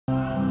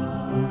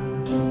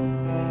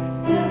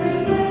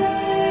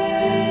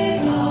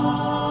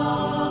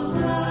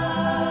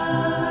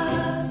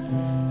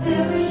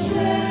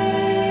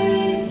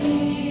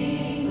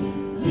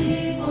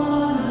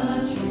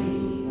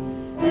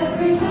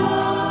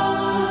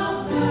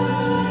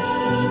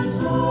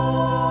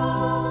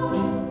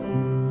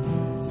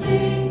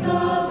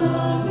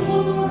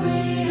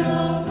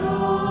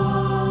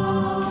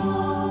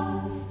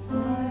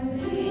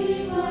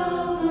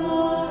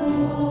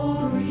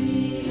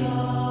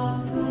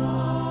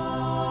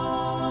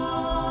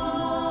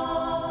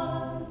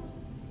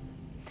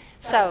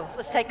So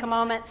let's take a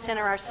moment,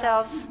 center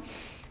ourselves,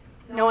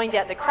 knowing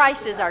that the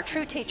Christ is our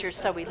true teacher,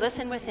 so we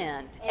listen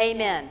within.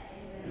 Amen.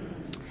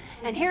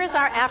 And here is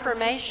our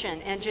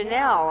affirmation. And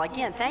Janelle,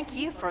 again, thank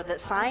you for the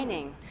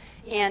signing.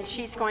 And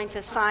she's going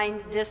to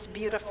sign this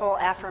beautiful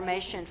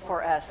affirmation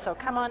for us. So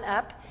come on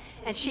up,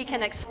 and she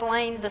can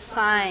explain the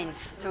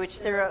signs,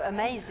 which they're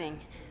amazing.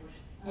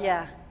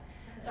 Yeah.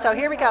 So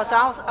here we go. So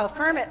I'll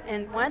affirm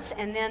it once,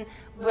 and then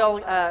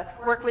we'll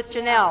work with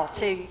Janelle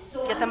to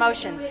get the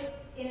motions.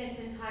 In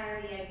its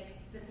entirety,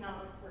 that's not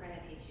what we're going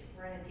to teach you.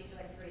 We're going to teach you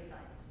like 3 signs,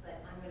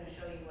 but I'm going to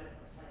show you what it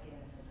looks like in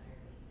its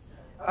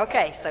entirety.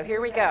 Okay, so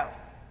here we go.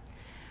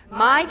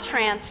 My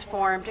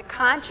transformed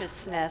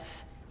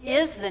consciousness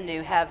is the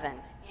new heaven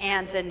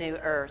and the new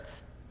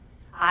earth.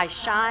 I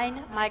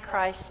shine my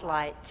Christ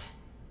light.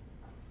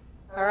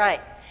 All right.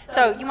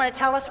 So you want to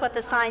tell us what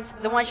the signs,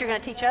 the ones you're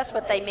going to teach us,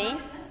 what they mean?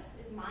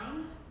 Consciousness is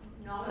mind.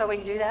 Knowledge. So we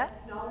can do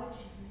that? Knowledge.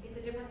 It's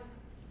a different.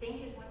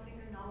 Think is one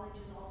finger. Knowledge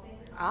is all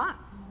fingers. Ah.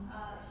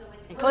 So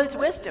it's Includes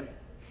wisdom.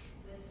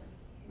 Wisdom.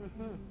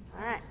 Mm-hmm.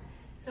 All right.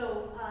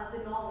 So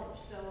the knowledge.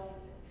 So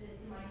to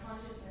my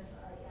consciousness,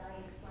 I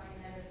assign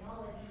that as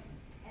knowledge.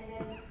 And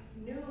then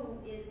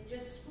new is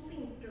just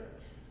scooping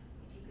dirt.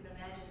 If you could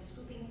imagine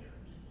scooping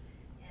dirt.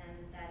 And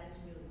that is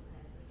new.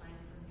 That's the sign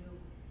for new.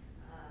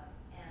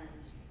 And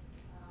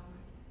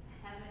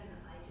heaven,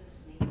 I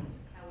just make it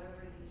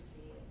however you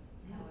see it.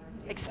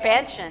 However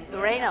Expansion,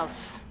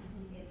 Uranus.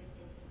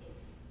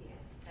 Yeah,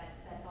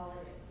 that's all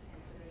it is.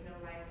 And so there's no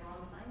right or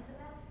wrong sign to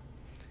that.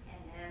 And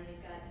then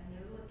we've got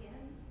new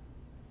again.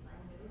 Sign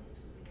new is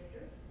scooping the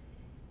dirt.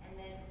 And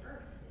then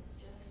earth is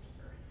just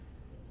earth.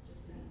 It's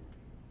just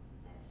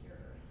that's your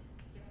earth.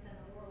 Different than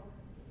the world.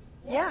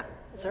 Yeah,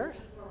 it's earth.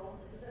 The world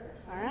is earth.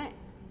 All right.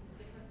 It's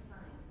a different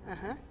sign.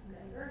 Uh-huh.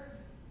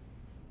 Earth.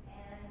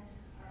 And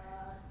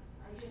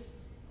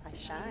I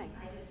shine.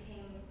 I just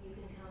came, you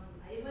can come,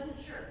 I wasn't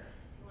sure if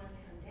you wanted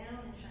to come down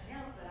and shine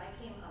out, but I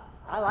came up.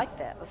 I like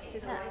that. Let's do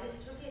So that. I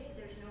just took it,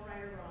 there's no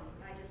right or wrong.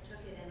 I just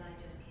took it and I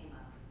just came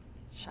up.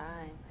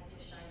 Shine. I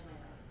just shined my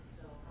light.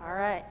 So All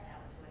right.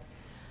 that was what.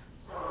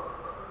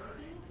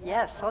 So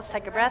Yes, so let's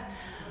take a breath.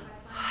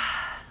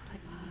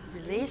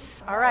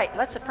 Release. All right,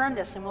 let's affirm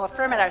this, and we'll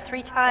affirm it our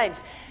 3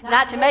 times.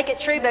 Not to make it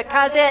true,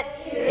 because it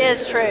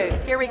is true.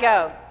 Here we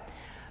go.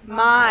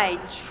 My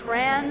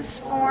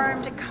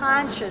transformed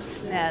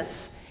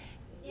consciousness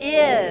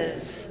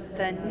is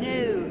the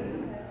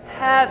new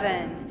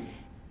heaven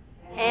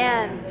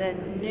and the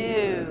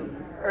new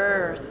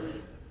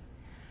earth.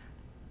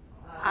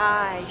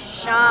 I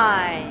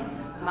shine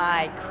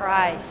my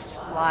Christ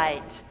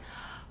light.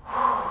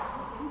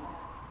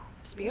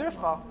 It's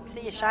beautiful.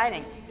 See you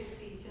shining.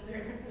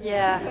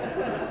 Yeah.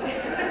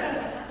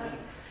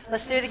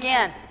 Let's do it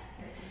again.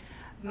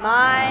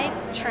 My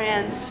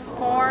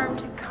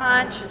transformed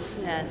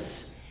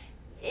consciousness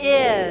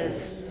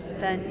is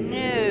the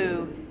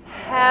new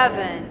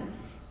heaven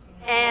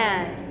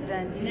and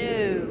the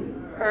new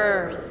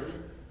earth.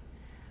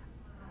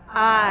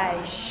 I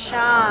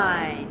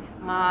shine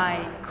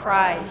my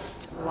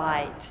Christ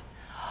light.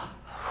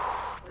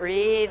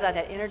 Breathe, let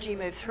that energy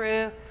move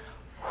through.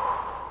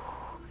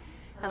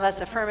 And let's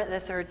affirm it the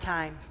 3rd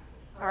time.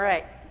 All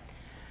right.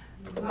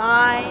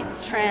 My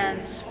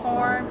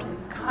transformed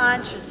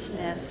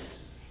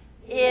consciousness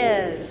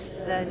is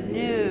the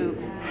new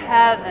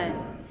heaven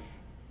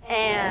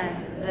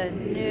and the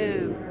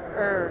new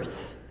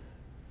earth.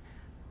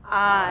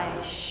 I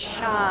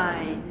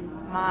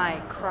shine my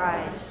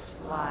Christ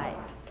light.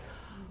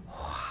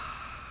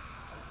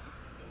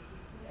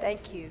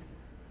 Thank you.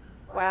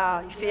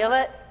 Wow, you feel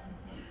it?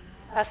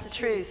 That's the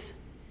truth.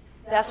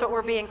 That's what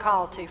we're being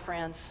called to,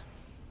 friends.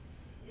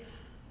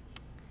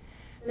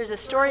 There's a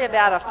story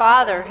about a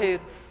father who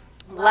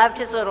loved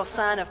his little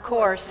son, of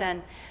course,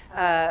 and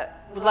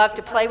loved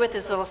to play with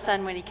his little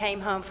son when he came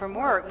home from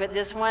work. But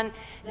this one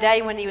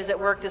day when he was at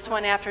work, this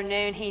one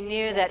afternoon, he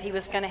knew that he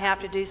was going to have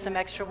to do some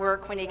extra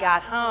work when he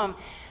got home.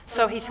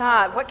 So he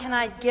thought, what can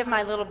I give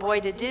my little boy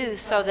to do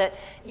so that,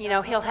 you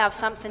know, he'll have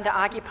something to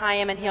occupy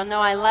him and he'll know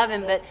I love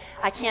him, but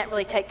I can't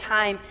really take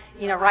time,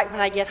 you know, right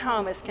when I get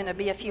home. It's going to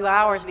be a few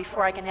hours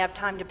before I can have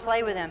time to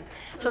play with him.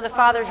 So the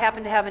father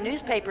happened to have a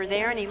newspaper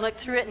there, and he looked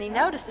through it, and he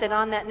noticed that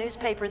on that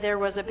newspaper there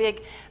was a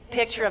big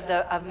picture of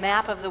a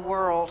map of the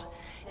world.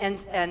 And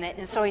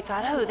so he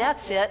thought, oh,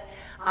 that's it.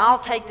 I'll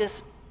take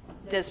this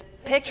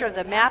picture of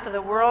the map of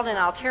the world, and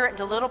I'll tear it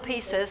into little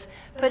pieces,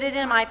 put it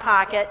in my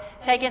pocket,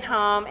 take it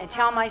home, and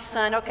tell my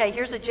son, okay,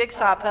 here's a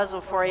jigsaw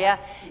puzzle for you,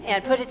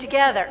 and put it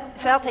together.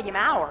 So that'll take him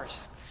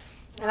hours.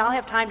 And I'll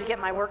have time to get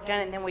my work done,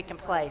 and then we can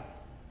play.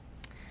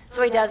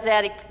 So he does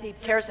that. He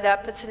tears it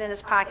up, puts it in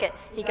his pocket.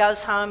 He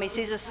goes home. He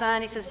sees his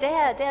son. He says,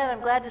 Dad,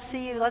 I'm glad to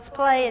see you. Let's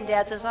play. And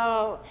Dad says,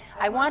 oh,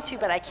 I want to,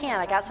 but I can't.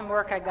 I got some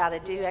work I've got to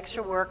do,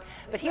 extra work.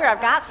 But here,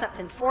 I've got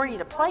something for you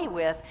to play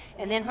with.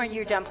 And then when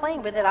you're done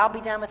playing with it, I'll be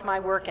done with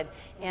my work,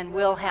 and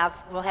we'll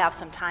have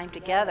some time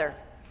together.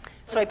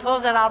 So he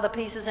pulls out all the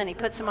pieces, and he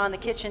puts them on the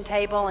kitchen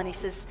table, and he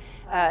says,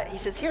 he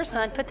says, here,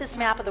 son, put this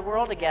map of the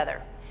world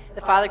together.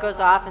 The father goes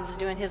off and is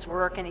doing his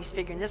work, and he's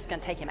figuring this is going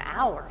to take him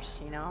hours,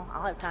 you know.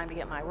 I'll have time to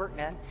get my work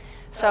done.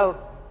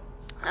 So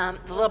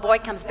the little boy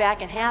comes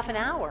back in half an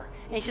hour,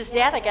 and he says,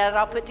 Dad, I got it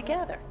all put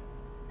together.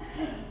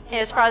 And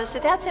his father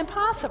said, that's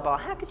impossible.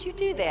 How could you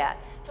do that?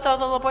 So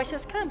the little boy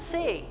says, come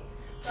see.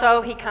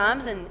 So he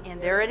comes, and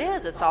there it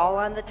is. It's all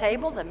on the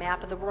table. The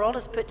map of the world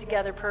is put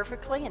together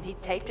perfectly, and he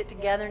taped it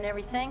together and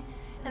everything.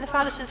 And the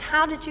father says,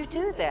 how did you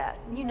do that?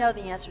 And you know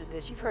the answer to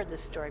this. You've heard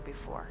this story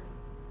before.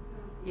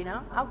 You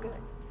know? How good.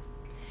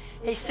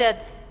 He said,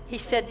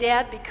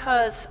 Dad,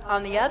 because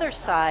on the other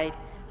side,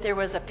 there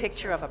was a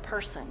picture of a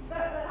person.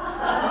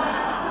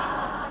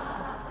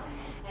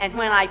 And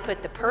when I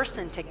put the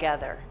person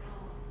together,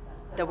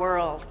 the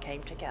world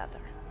came together.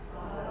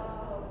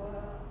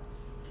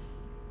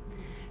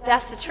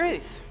 That's the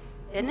truth,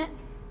 isn't it?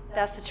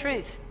 That's the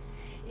truth.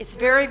 It's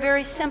very,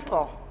 very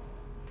simple.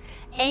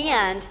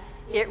 And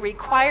it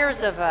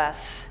requires of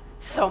us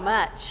so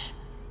much.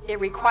 It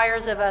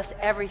requires of us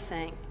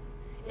everything.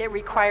 It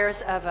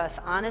requires of us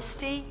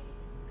honesty,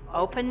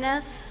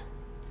 openness,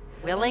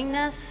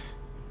 willingness,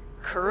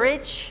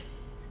 courage,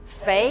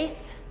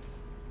 faith,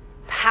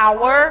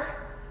 power.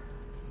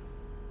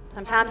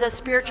 Sometimes as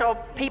spiritual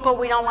people,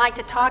 we don't like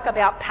to talk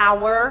about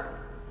power.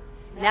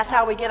 And that's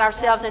how we get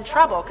ourselves in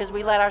trouble, because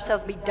we let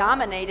ourselves be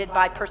dominated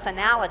by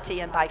personality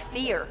and by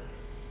fear.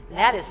 And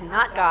that is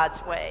not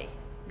God's way.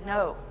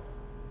 No.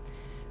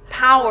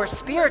 Power,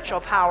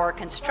 spiritual power,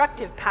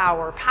 constructive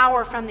power,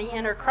 power from the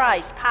inner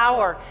Christ,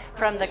 power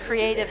from the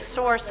creative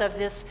source of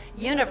this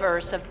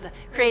universe, of the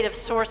creative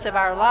source of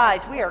our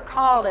lives. We are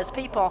called as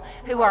people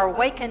who are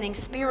awakening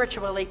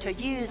spiritually to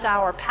use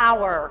our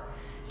power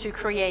to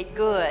create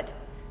good.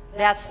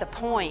 That's the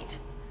point.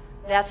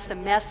 That's the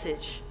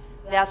message.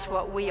 That's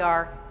what we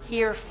are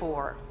here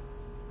for.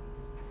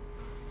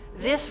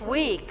 This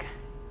week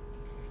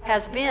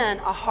has been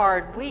a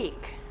hard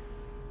week.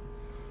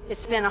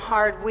 It's been a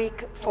hard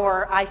week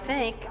for, I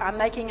think, I'm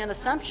making an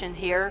assumption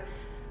here,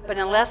 but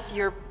unless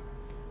you're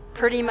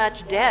pretty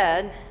much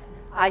dead,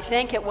 I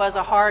think it was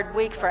a hard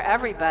week for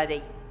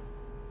everybody.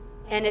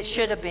 And it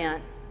should have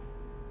been.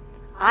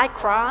 I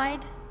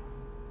cried.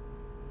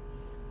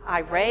 I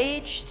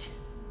raged.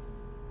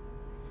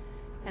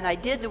 And I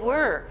did the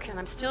work, and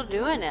I'm still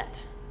doing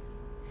it,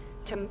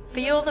 to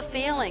feel the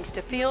feelings,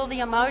 to feel the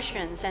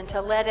emotions, and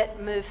to let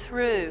it move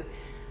through.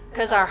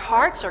 Because our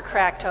hearts are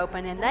cracked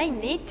open, and they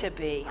need to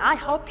be. I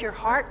hope your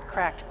heart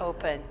cracked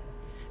open,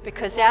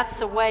 because that's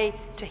the way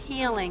to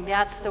healing.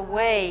 That's the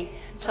way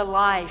to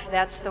life.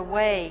 That's the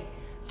way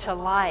to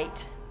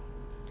light.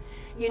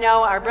 You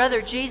know, our brother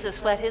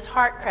Jesus let his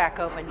heart crack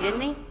open,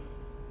 didn't he?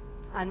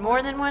 On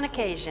more than one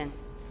occasion.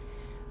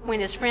 When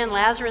his friend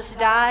Lazarus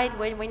died,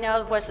 we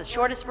know what's the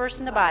shortest verse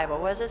in the Bible.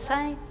 What does it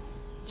say?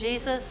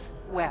 Jesus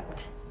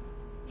wept.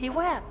 He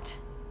wept.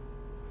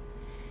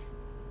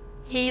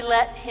 He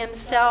let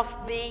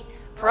himself be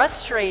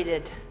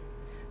frustrated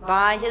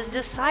by his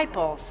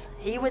disciples.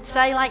 He would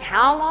say, like,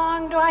 how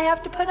long do I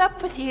have to put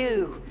up with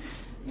you?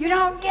 You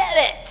don't get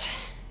it.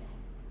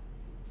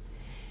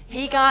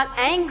 He got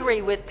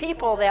angry with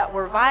people that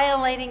were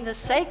violating the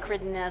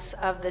sacredness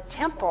of the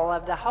temple,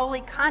 of the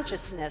holy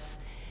consciousness,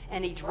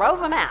 and he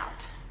drove them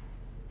out.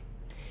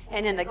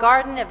 And in the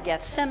Garden of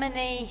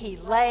Gethsemane, he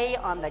lay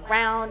on the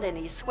ground and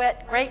he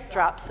sweat great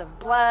drops of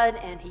blood,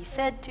 and he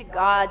said to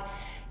God,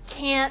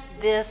 can't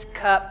this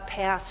cup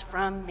pass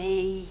from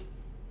me?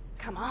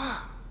 Come on.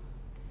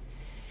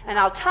 And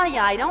I'll tell you,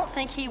 I don't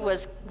think he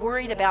was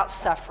worried about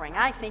suffering.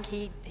 I think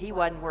he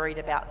wasn't worried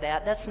about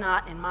that. That's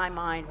not, in my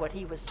mind, what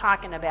he was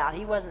talking about.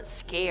 He wasn't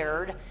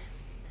scared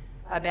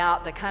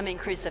about the coming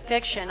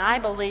crucifixion. I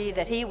believe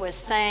that he was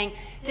saying,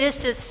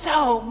 this is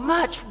so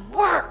much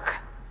work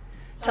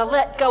to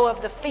let go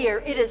of the fear.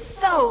 It is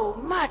so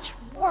much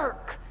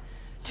work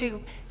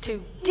to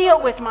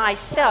deal with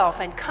myself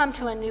and come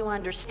to a new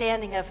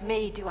understanding of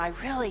me. Do I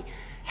really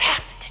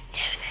have to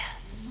do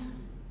this?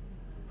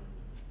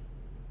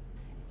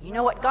 You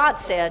know what God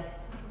said?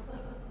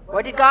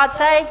 What did God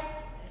say?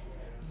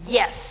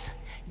 Yes.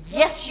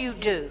 Yes, you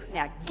do.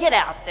 Now get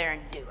out there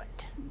and do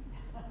it.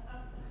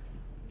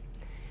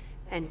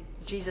 And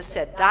Jesus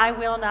said, thy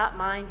will, not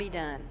mine, be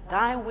done.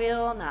 Thy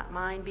will, not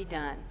mine, be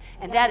done.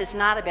 And that is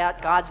not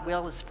about God's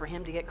will is for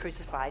him to get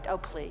crucified. Oh,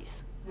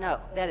 please. No,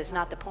 that is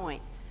not the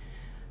point.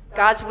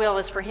 God's will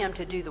is for him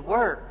to do the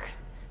work,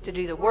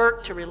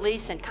 to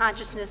release in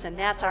consciousness, and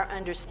that's our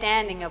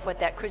understanding of what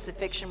that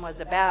crucifixion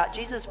was about.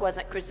 Jesus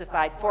wasn't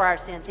crucified for our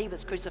sins. He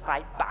was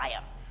crucified by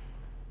them.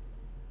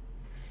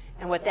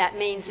 And what that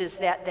means is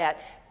that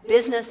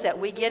business that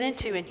we get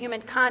into in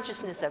human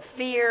consciousness of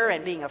fear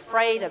and being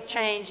afraid of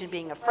change and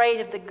being afraid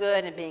of the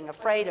good and being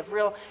afraid of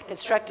real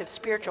constructive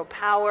spiritual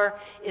power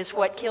is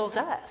what kills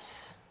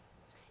us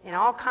in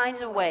all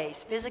kinds of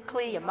ways,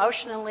 physically,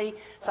 emotionally,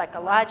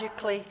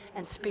 psychologically,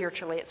 and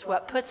spiritually. It's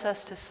what puts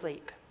us to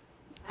sleep.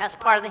 As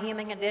part of the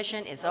human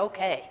condition, it's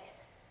okay,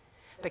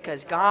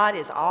 because God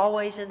is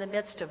always in the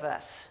midst of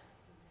us.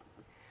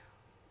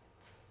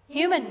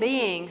 Human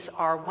beings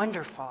are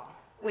wonderful.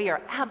 We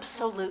are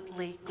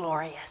absolutely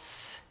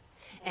glorious.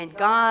 And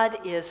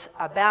God is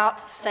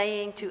about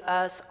saying to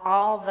us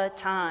all the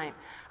time,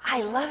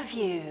 I love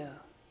you.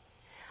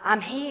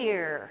 I'm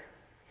here.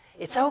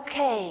 It's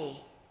okay.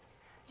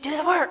 Do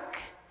the work.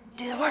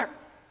 Do the work.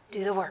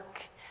 Do the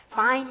work.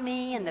 Find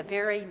me in the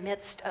very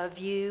midst of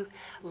you.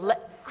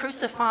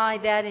 Crucify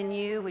that in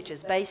you, which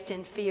is based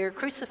in fear.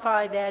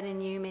 Crucify that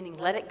in you, meaning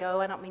let it go.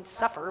 I don't mean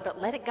suffer,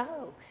 but let it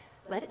go.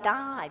 Let it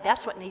die.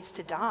 That's what needs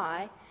to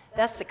die.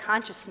 That's the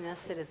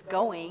consciousness that is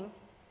going.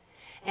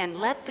 And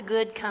let the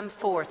good come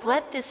forth.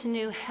 Let this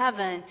new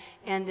heaven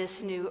and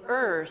this new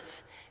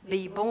earth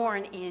be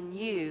born in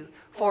you.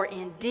 For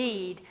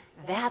indeed,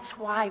 that's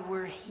why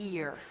we're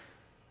here.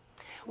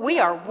 We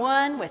are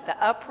one with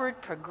the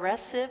upward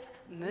progressive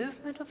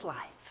movement of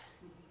life.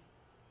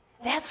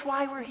 That's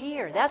why we're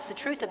here. That's the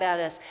truth about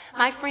us.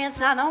 My friends,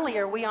 not only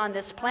are we on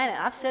this planet,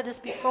 I've said this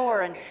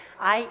before, and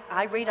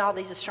I read all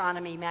these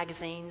astronomy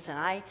magazines, and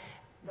I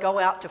go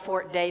out to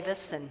Fort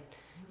Davis and,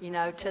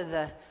 to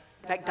the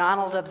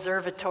McDonald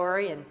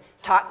Observatory and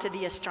talk to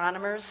the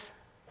astronomers.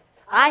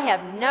 I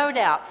have no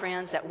doubt,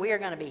 friends, that we are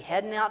going to be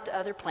heading out to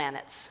other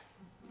planets.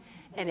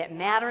 And it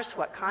matters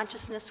what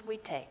consciousness we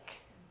take.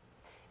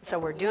 So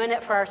we're doing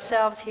it for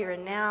ourselves here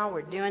and now.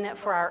 We're doing it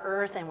for our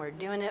earth, and we're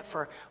doing it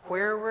for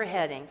where we're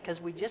heading. Because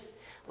we just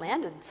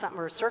landed something.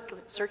 We're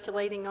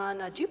circulating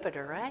on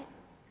Jupiter, right?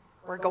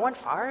 We're going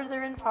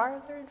farther and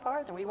farther and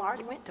farther. We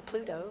already went to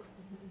Pluto.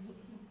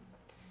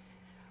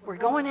 We're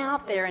going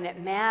out there, and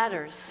it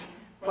matters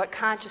what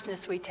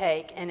consciousness we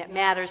take. And it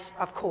matters,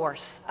 of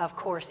course,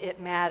 it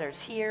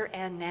matters here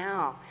and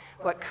now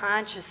what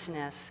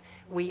consciousness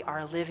we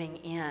are living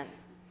in.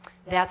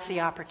 That's the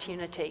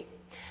opportunity.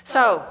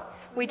 So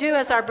we do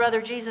as our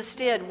brother Jesus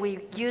did. We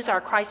use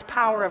our Christ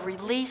power of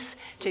release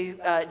to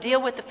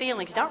deal with the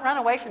feelings. Don't run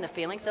away from the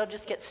feelings. They'll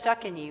just get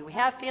stuck in you. We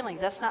have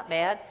feelings. That's not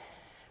bad.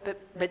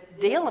 But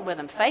deal with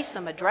them. Face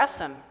them. Address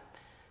them.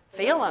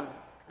 Feel them.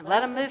 And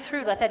let them move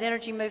through. Let that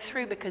energy move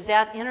through, because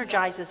that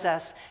energizes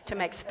us to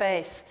make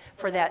space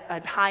for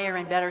that higher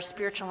and better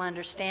spiritual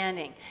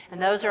understanding.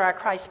 And those are our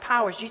Christ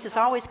powers. Jesus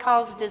always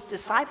calls his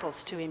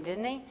disciples to him,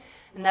 didn't he?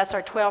 And that's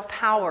our 12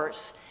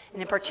 powers.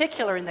 And in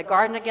particular, in the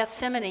Garden of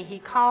Gethsemane, he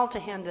called to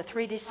him the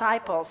 3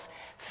 disciples,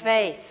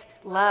 faith,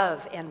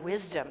 love, and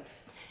wisdom.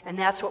 And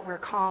that's what we're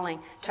calling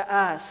to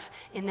us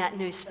in that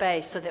new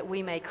space, so that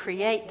we may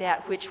create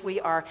that which we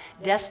are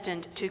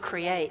destined to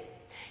create.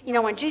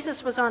 When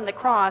Jesus was on the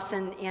cross,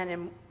 and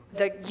in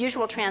the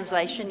usual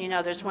translation,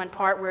 there's one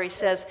part where he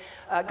says,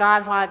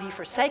 God, why have you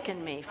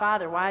forsaken me?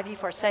 Father, why have you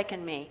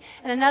forsaken me?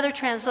 And another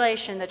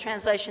translation, the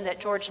translation that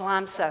George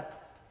Lamsa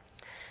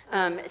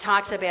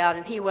talks about,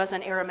 and he was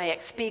an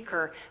Aramaic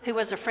speaker who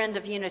was a friend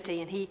of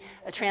unity, and he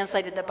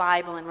translated the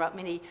Bible and wrote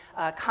many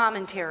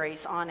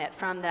commentaries on it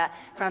from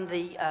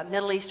the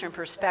Middle Eastern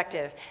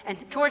perspective. And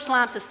George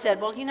Lamsa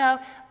said, well,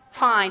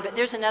 fine, but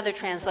there's another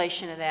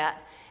translation of that.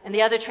 And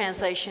the other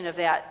translation of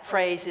that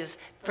phrase is,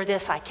 for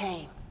this I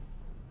came.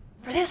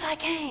 For this I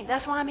came.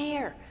 That's why I'm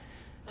here.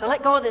 To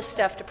let go of this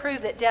stuff, to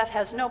prove that death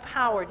has no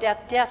power.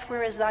 Death,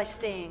 where is thy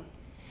sting?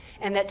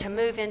 And that to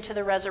move into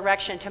the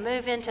resurrection, to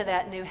move into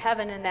that new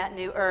heaven and that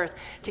new earth,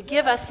 to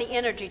give us the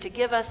energy, to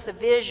give us the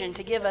vision,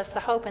 to give us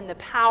the hope and the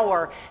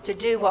power to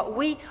do what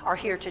we are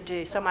here to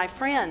do. So my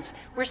friends,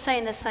 we're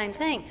saying the same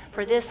thing.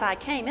 For this I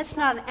came. It's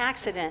not an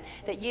accident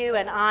that you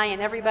and I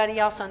and everybody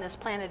else on this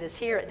planet is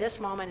here at this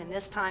moment, in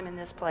this time, in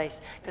this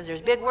place, because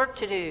there's big work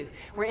to do.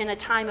 We're in a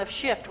time of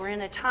shift. We're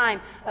in a time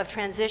of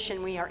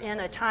transition. We are in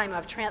a time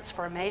of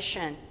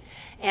transformation.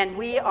 And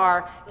we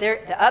are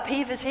there. The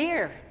upheave is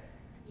here.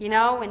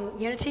 In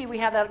Unity, we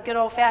have that good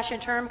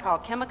old-fashioned term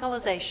called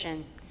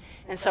chemicalization.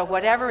 And so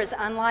whatever is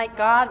unlike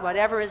God,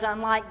 whatever is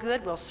unlike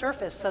good will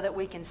surface so that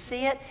we can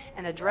see it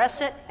and address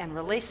it and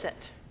release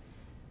it.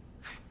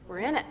 We're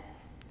in it.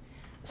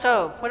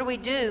 So what do we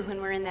do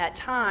when we're in that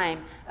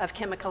time of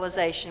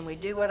chemicalization? We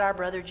do what our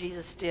brother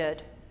Jesus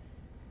did.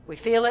 We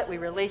feel it, we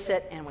release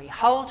it, and we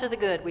hold to the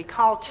good. We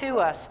call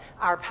to us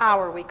our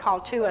power. We call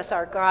to us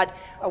our God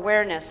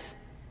awareness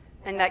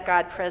and that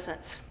God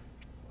presence.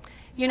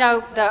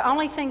 The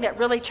only thing that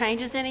really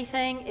changes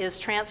anything is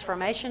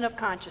transformation of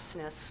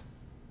consciousness.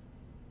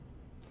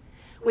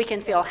 We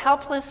can feel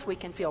helpless, we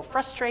can feel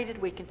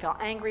frustrated, we can feel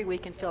angry, we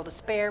can feel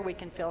despair, we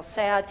can feel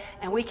sad,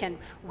 and we can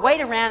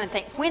wait around and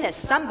think, when is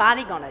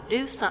somebody going to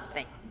do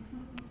something?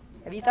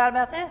 Have you thought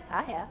about that?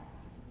 I have.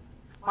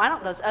 Why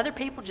don't those other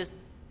people just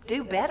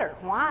do better?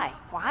 Why?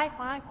 Why?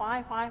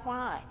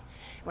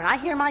 When I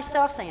hear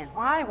myself saying,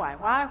 why?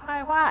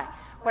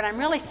 What I'm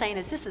really saying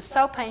is, this is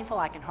so painful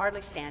I can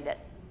hardly stand it.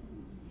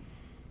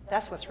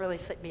 That's what's really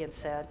being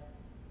said.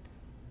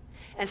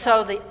 And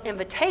so the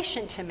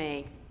invitation to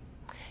me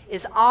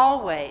is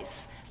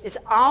always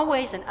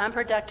an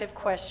unproductive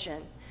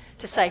question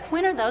to say,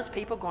 when are those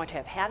people going to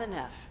have had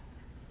enough?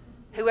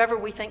 Whoever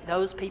we think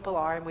those people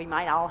are, and we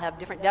might all have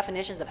different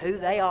definitions of who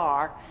they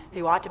are,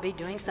 who ought to be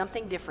doing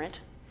something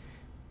different.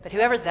 But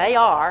whoever they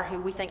are, who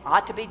we think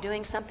ought to be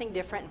doing something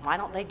different, and why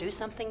don't they do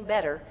something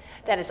better,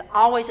 that is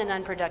always an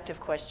unproductive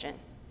question.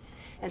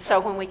 And so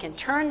when we can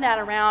turn that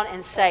around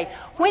and say,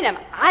 when am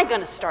I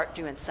going to start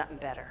doing something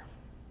better?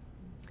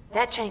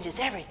 That changes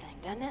everything,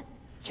 doesn't it?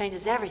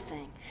 Changes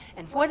everything.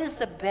 And what is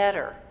the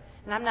better?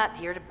 And I'm not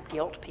here to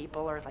guilt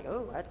people or like,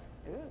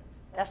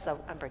 that's so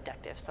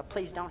unproductive. So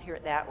please don't hear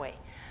it that way.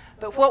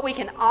 But what we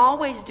can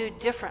always do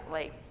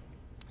differently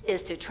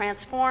is to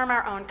transform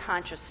our own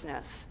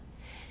consciousness.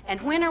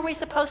 And when are we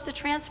supposed to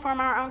transform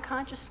our own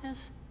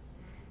consciousness?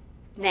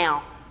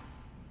 Now.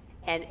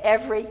 And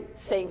every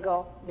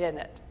single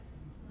minute.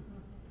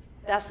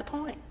 That's the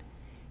point.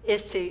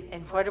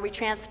 And what are we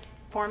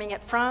transforming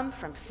it from?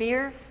 From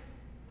fear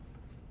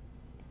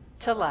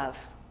to love.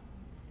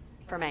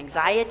 From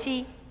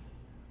anxiety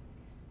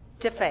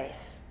to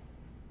faith.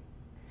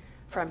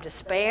 From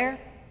despair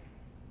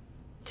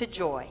to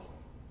joy.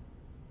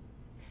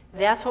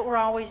 That's what we're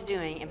always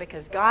doing. And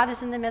because God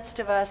is in the midst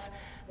of us,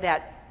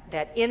 that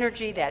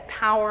energy, that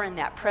power, and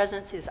that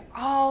presence is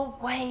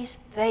always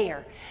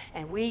there.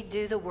 And we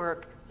do the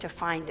work to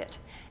find it.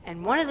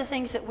 And one of the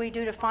things that we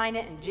do to find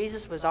it, and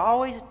Jesus was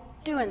always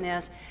doing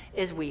this,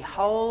 is we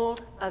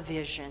hold a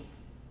vision.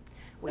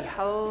 We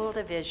hold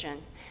a vision.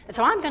 And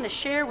so I'm going to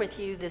share with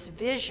you this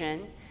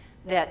vision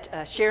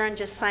that Sharon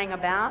just sang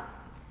about.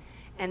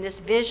 And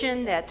this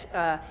vision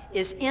that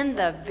is in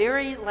the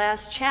very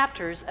last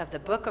chapters of the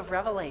book of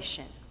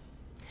Revelation.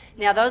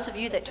 Now, those of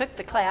you that took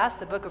the class,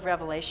 the book of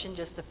Revelation,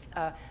 just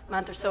a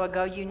month or so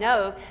ago, you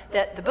know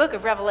that the book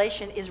of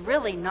Revelation is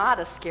really not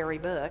a scary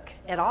book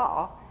at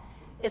all.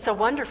 It's a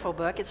wonderful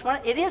book.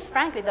 It is,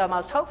 frankly, the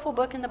most hopeful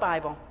book in the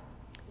Bible.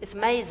 It's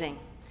amazing.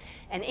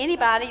 And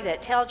anybody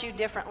that tells you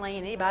differently,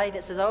 and anybody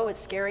that says, oh,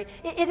 it's scary,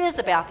 it is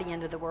about the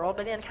end of the world,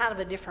 but in kind of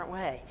a different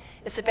way.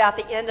 It's about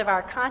the end of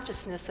our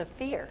consciousness of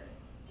fear.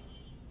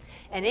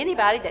 And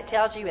anybody that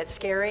tells you it's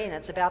scary and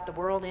it's about the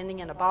world ending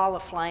in a ball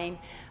of flame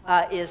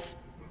is,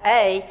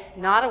 A,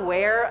 not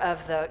aware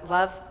of the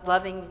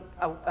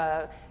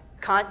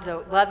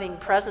loving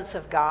presence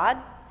of God,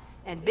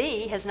 and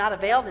B, has not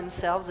availed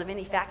themselves of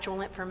any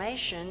factual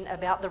information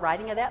about the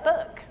writing of that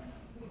book.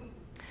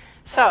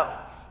 So,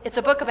 it's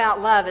a book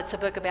about love, it's a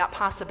book about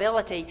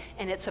possibility,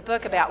 and it's a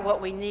book about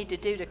what we need to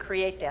do to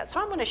create that. So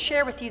I'm going to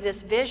share with you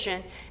this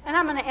vision, and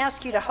I'm going to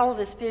ask you to hold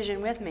this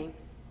vision with me.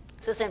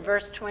 This is in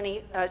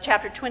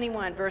chapter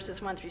 21, verses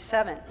 1 through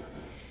 7.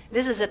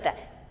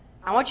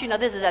 I want you to know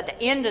this is at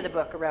the end of the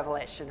book of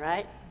Revelation,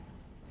 right?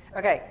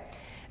 Okay.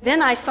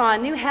 Then I saw a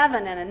new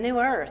heaven and a new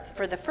earth,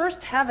 for the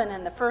first heaven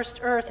and the first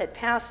earth had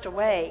passed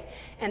away,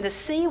 and the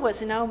sea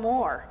was no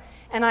more.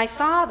 And I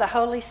saw the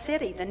holy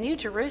city, the new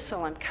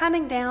Jerusalem,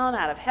 coming down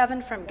out of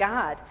heaven from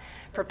God,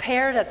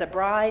 prepared as a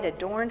bride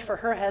adorned for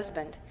her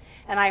husband.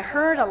 And I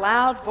heard a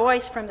loud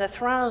voice from the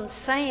throne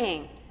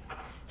saying,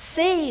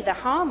 "See, the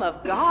home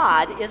of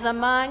God is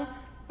among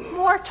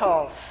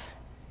mortals.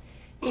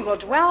 He will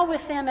dwell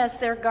with them as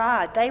their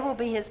God. They will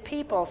be his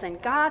peoples,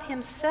 and God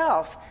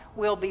himself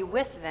will be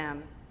with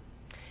them.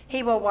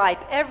 He will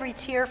wipe every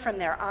tear from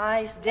their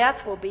eyes.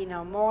 Death will be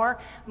no more.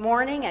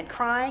 Mourning and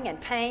crying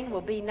and pain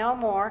will be no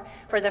more,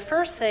 for the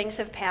first things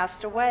have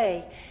passed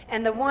away.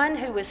 And the one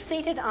who was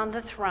seated on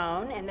the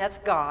throne," and that's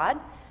God,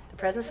 the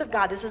presence of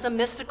God, this is a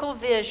mystical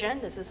vision,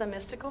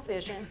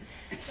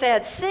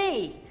 said,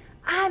 "See,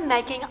 I'm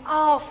making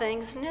all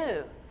things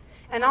new."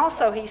 And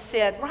also he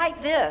said,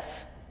 "Write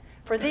this,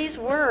 for these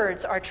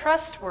words are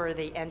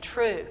trustworthy and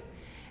true."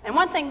 And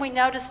one thing we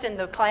noticed in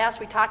the class,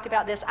 we talked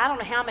about this, I don't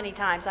know how many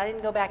times, I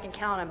didn't go back and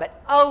count them,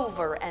 but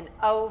over and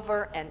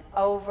over and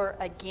over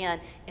again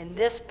in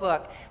this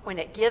book, when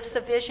it gives the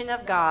vision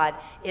of God,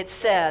 it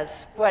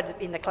says, what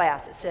in the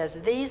class? It says,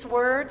 "These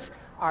words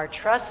are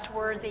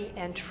trustworthy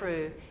and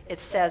true."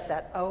 It says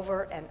that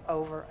over and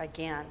over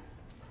again.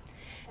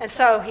 And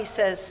so he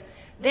says,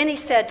 then he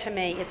said to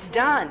me, "It's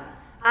done.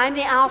 I'm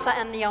the Alpha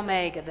and the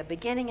Omega, the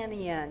beginning and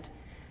the end.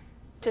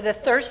 To the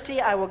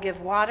thirsty I will give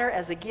water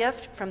as a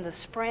gift from the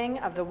spring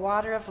of the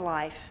water of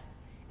life.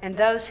 And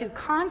those who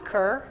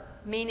conquer,"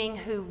 meaning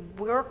who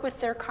work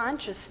with their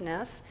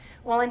consciousness,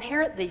 "will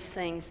inherit these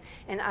things,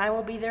 and I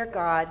will be their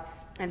God,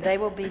 and they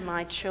will be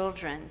my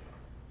children."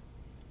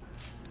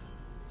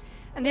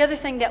 And the other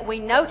thing that we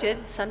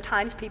noted,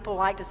 sometimes people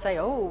like to say,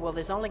 "Oh, well,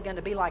 there's only going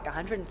to be like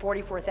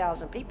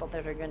 144,000 people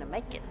that are going to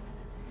make it."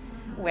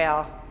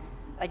 Well,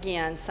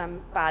 again,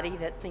 somebody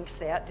that thinks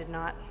that did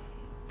not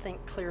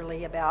think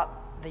clearly about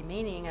the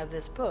meaning of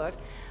this book.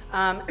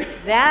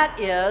 That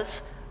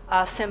is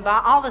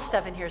all the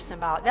stuff in here is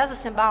symbolic. That's a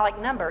symbolic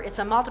number. It's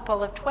a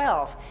multiple of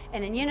 12.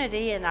 And in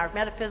unity, in our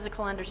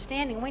metaphysical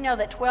understanding, we know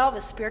that 12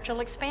 is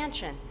spiritual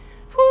expansion.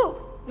 Whew,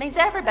 means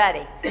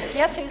everybody.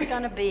 Guess who's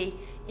going to be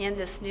in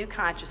this new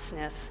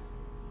consciousness?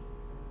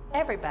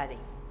 Everybody.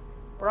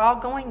 We're all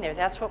going there.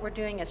 That's what we're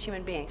doing as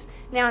human beings.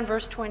 Now in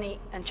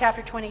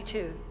chapter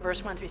 22,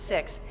 verse 1 through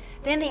 6.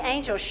 "Then the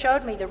angel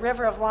showed me the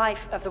river of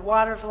life, of the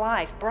water of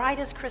life, bright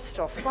as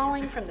crystal,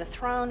 flowing from the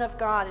throne of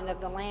God and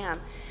of the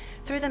Lamb,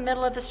 through the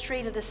middle of the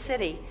street of the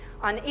city.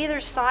 On either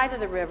side of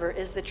the river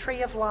is the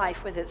tree of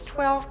life with its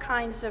 12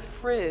 kinds of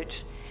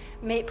fruit,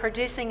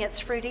 producing its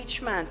fruit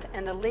each month,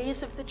 and the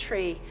leaves of the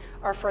tree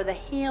are for the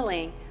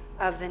healing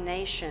of the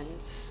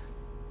nations.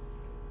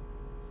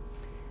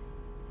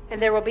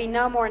 And there will be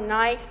no more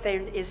night.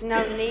 There is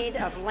no need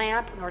of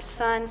lamp nor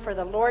sun, for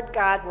the Lord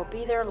God will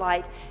be their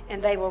light,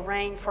 and they will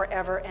reign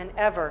forever and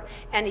ever.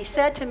 And he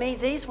said to me,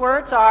 these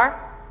words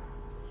are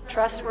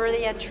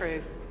trustworthy and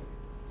true.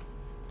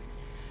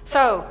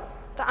 So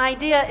the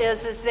idea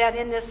is that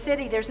in this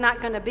city there's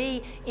not going to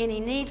be any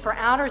need for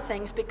outer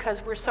things,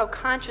 because we're so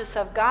conscious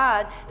of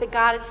God that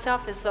God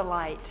itself is the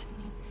light.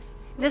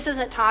 This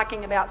isn't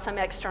talking about some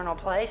external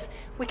place.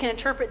 We can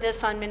interpret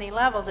this on many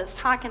levels. It's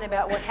talking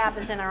about what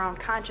happens in our own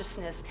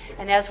consciousness.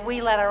 And as we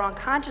let our own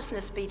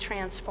consciousness be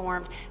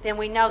transformed, then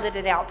we know that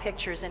it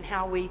outpictures in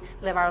how we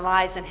live our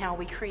lives and how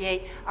we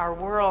create our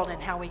world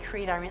and how we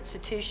create our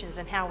institutions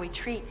and how we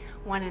treat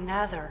one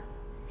another.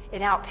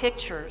 It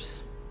outpictures.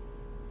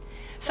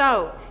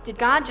 So, did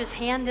God just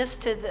hand this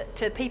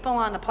to people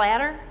on a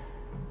platter?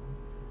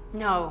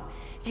 No.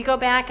 If you go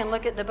back and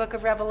look at the book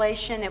of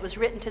Revelation, it was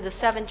written to the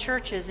 7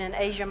 churches in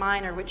Asia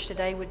Minor, which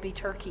today would be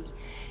Turkey.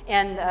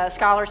 And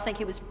scholars think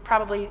he was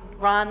probably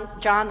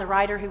John, the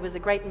writer, who was a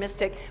great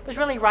mystic, was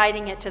really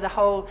writing it to the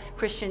whole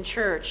Christian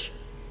church.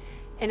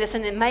 And it's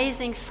an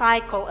amazing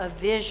cycle of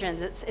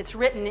visions. It's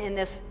written in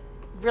this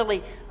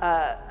really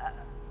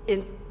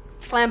in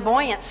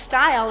flamboyant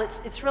style.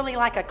 It's really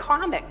like a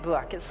comic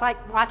book. It's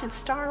like watching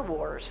Star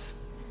Wars.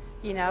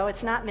 You know,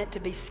 it's not meant to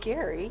be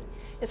scary.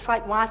 It's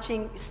like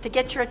watching, it's to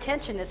get your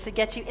attention, it's to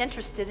get you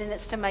interested, and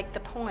it's to make the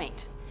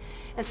point.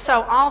 And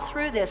so all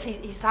through this,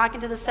 he's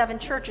talking to the 7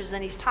 churches,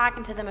 and he's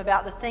talking to them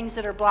about the things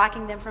that are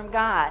blocking them from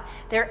God.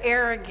 They're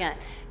arrogant.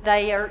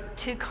 They are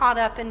too caught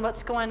up in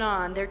what's going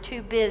on. They're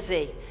too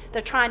busy.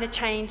 They're trying to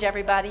change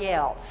everybody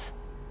else.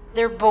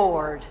 They're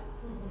bored.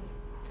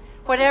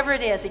 Whatever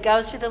it is, he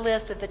goes through the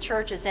list of the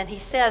churches, and he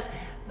says,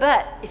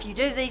 but if you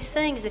do these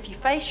things, if you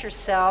face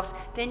yourselves,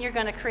 then you're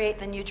going to create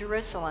the New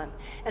Jerusalem.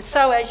 And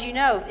so, as you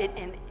know,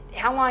 and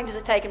how long does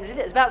it take them to do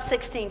this? It's about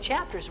 16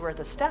 chapters worth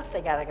of stuff they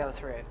got to go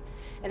through.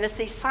 And it's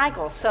these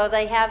cycles. So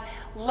they have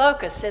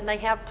locusts, and they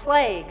have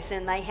plagues,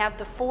 and they have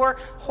the 4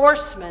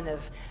 horsemen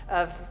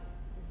of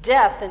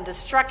death and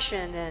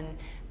destruction and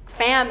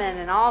famine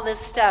and all this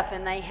stuff.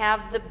 And they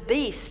have the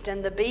beast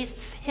and the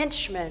beast's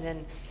henchmen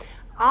and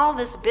all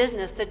this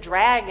business, the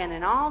dragon,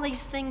 and all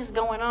these things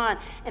going on.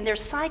 And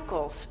there's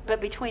cycles,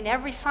 but between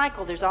every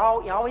cycle,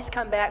 you always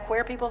come back,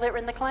 where people that were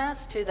in the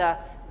class? To the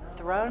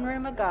throne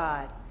room of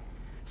God.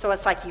 So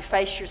it's like you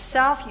face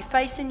yourself, you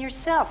face in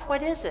yourself.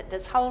 What is it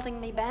that's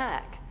holding me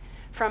back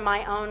from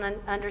my own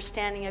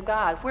understanding of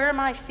God? Where are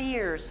my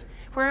fears?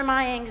 Where are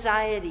my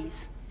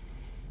anxieties?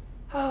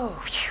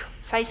 Oh,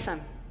 face them,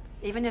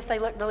 even if they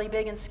look really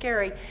big and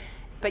scary.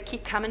 But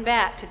keep coming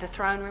back to the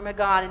throne room of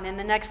God, and then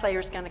the next layer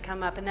is going to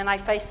come up, and then I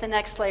face the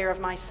next layer of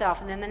myself,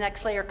 and then the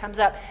next layer comes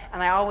up,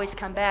 and I always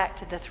come back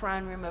to the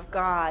throne room of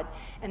God.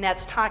 And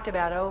that's talked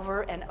about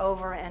over and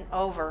over and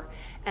over.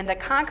 And the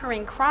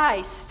conquering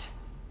Christ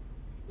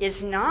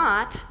is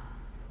not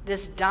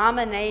this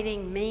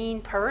dominating,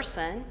 mean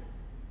person.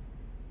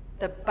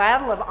 The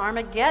battle of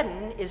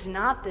Armageddon is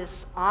not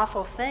this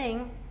awful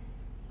thing.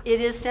 It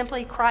is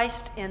simply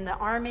Christ and the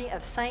army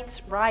of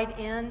saints ride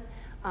in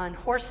on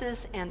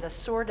horses, and the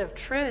sword of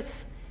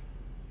truth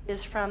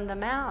is from the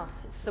mouth.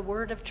 It's the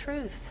word of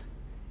truth.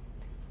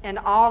 And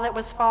all that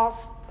was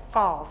false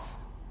falls.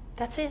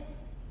 That's it.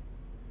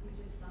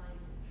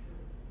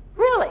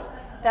 Really?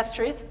 That's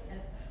truth?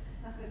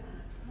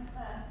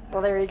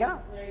 Well, there you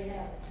go.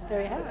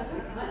 There you have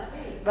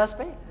it. Must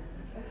be.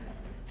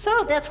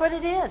 So that's what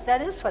it is.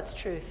 That is what's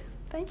truth.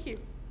 Thank you.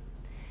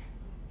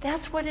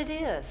 That's what it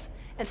is.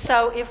 And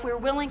so if we're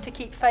willing to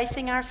keep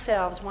facing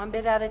ourselves one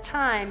bit at a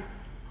time,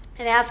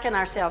 and asking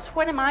ourselves,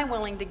 what am I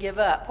willing to give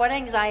up? What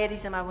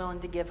anxieties am I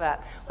willing to give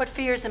up? What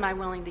fears am I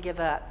willing to give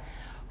up?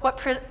 What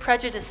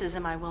prejudices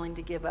am I willing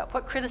to give up?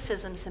 What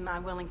criticisms am I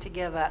willing to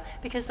give up?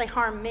 Because they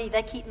harm me.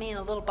 They keep me in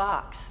a little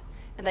box,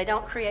 and they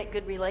don't create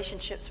good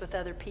relationships with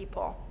other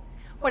people.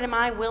 What am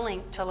I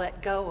willing to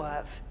let go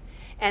of?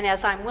 And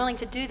as I'm willing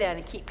to do that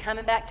and keep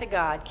coming back to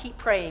God, keep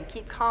praying,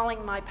 keep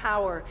calling my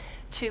power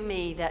to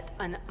me, that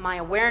my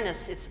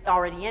awareness, it's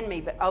already in me,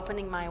 but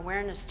opening my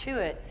awareness to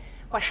it,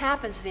 what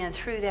happens then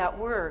through that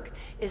work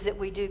is that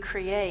we do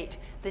create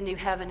the new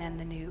heaven and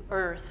the new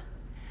earth.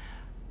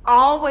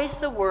 Always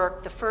the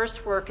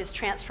first work is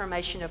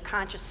transformation of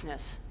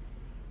consciousness.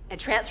 And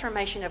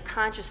transformation of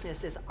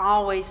consciousness is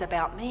always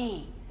about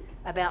me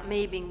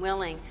being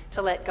willing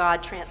to let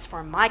God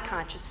transform my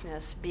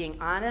consciousness,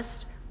 being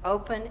honest,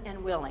 open,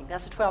 and willing.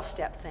 That's a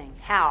 12-step thing.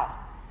 How?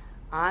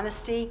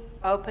 Honesty,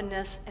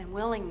 openness, and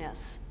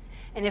willingness.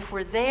 And if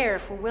we're there,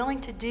 if we're willing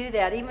to do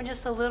that, even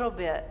just a little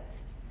bit,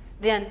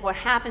 then what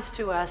happens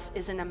to us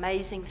is an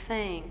amazing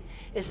thing,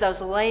 is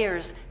those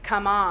layers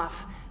come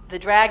off. The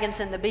dragons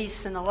and the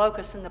beasts and the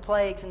locusts and the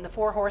plagues and the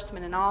 4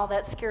 horsemen and all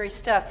that scary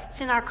stuff,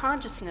 it's in our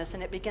consciousness,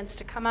 and it begins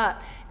to come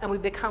up, and we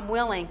become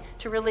willing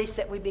to release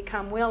it. We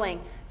become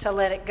willing to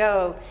let it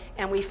go,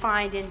 and we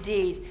find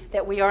indeed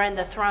that we are in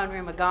the throne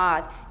room of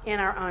God in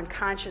our own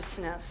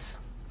consciousness.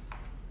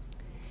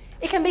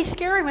 It can be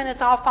scary when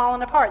it's all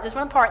falling apart. There's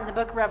one part in the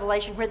book of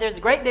Revelation where there's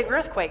a great big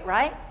earthquake,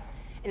 right?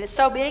 And it's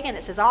so big, and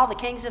it says all the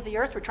kings of the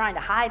earth were trying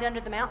to hide under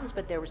the mountains,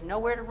 but there was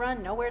nowhere to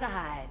run, nowhere to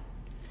hide,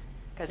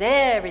 because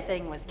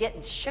everything was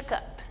getting shook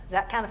up. Does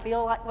that kind of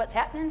feel like what's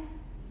happening?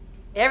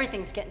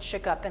 Everything's getting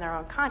shook up in our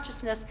own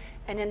consciousness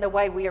and in the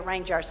way we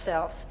arrange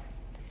ourselves.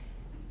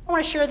 I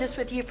want to share this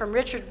with you from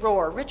Richard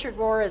Rohr. Richard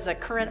Rohr is a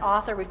current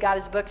author. We've got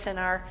his books in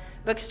our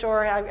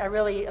bookstore. I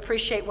really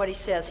appreciate what he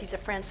says. He's a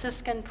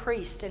Franciscan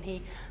priest, and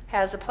he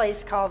has a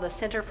place called the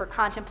Center for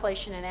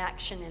Contemplation and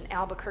Action in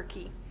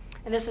Albuquerque.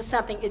 And this is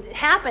something, it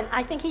happened,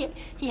 I think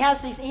he has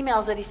these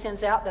emails that he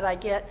sends out that I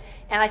get,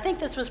 and I think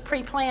this was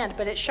pre-planned,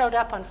 but it showed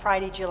up on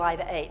Friday, July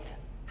the 8th.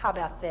 How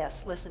about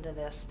this? Listen to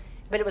this.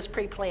 But it was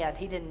pre-planned.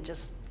 He didn't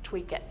just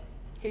tweak it.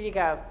 Here you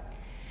go.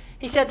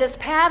 He said, this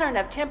pattern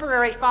of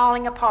temporary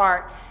falling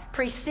apart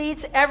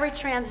precedes every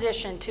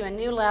transition to a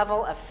new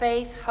level of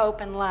faith, hope,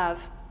 and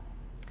love.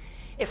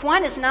 If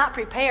one is not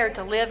prepared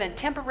to live in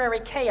temporary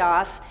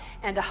chaos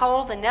and to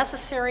hold the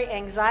necessary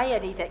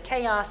anxiety that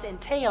chaos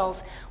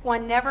entails,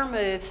 one never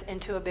moves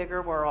into a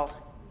bigger world.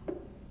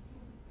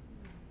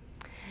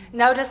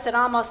 Notice that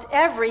almost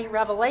every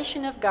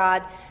revelation of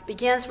God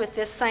begins with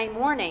this same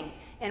warning.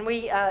 And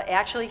we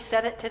actually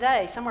said it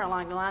today, somewhere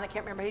along the line. I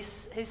can't remember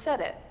who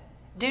said it.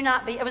 Do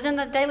not be, it was in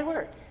the Daily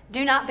Word.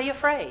 Do not be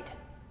afraid.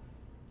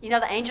 You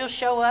know, the angels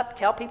show up,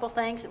 tell people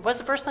things. What's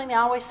the first thing they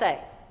always say?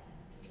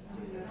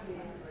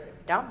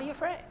 Don't be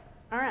afraid.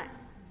 All right.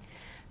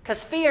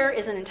 Because fear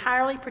is an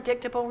entirely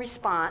predictable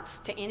response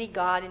to any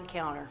God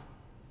encounter.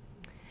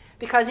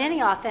 Because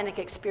any authentic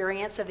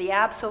experience of the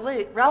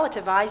absolute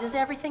relativizes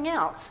everything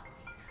else.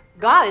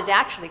 God is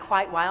actually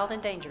quite wild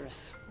and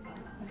dangerous.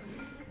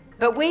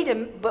 But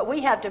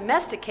we have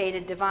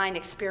domesticated divine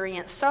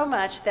experience so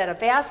much that a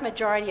vast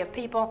majority of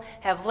people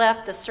have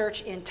left the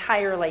search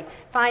entirely,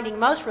 finding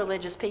most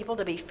religious people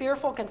to be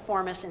fearful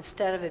conformists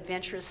instead of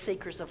adventurous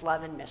seekers of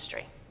love and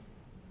mystery.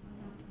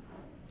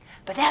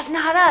 But that's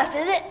not us,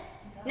 is it?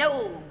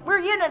 No, we're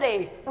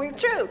unity. We're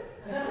true.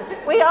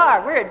 We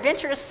are. We're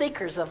adventurous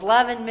seekers of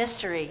love and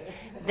mystery.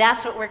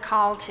 That's what we're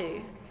called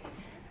to.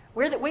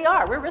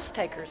 We're risk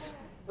takers.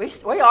 We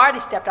already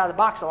stepped out of the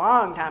box a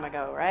long time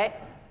ago, right?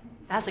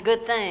 That's a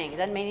good thing. It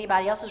doesn't mean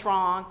anybody else is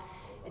wrong.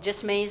 It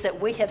just means that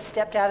we have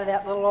stepped out of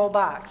that little old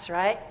box,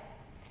 right?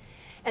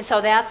 And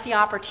so that's the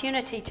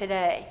opportunity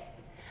today.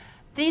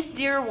 These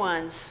dear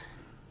ones,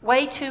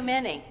 way too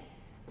many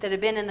that have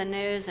been in the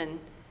news, and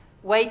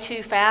way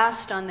too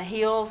fast on the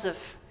heels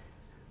of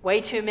way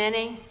too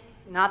many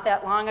not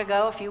that long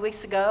ago, a few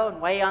weeks ago,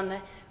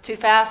 and too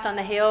fast on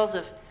the heels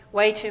of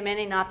way too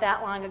many not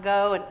that long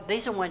ago. And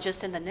these are ones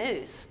just in the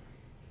news,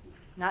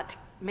 not to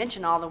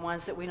mention all the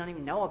ones that we don't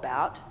even know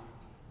about.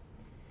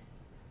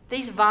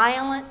 These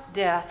violent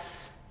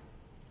deaths,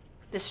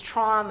 this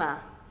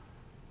trauma,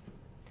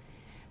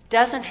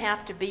 doesn't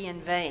have to be in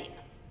vain.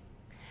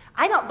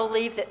 I don't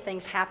believe that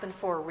things happen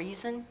for a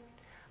reason.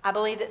 I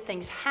believe that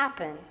things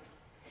happen,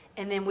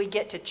 and then we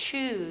get to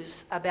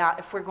choose about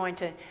if we're going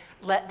to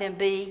let them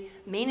be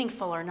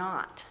meaningful or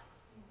not.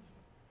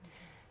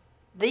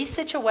 These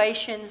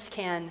situations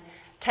can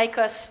take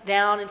us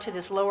down into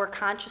this lower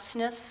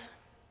consciousness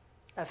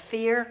of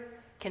fear,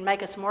 can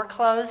make us more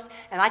closed.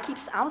 And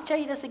I'll tell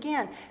you this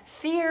again,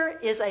 fear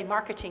is a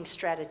marketing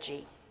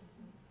strategy.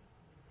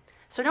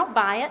 So don't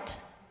buy it.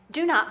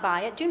 Do not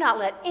buy it. Do not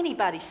let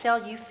anybody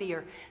sell you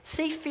fear.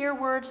 See fear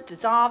words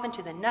dissolve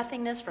into the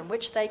nothingness from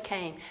which they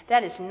came.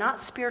 That is not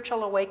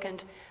spiritual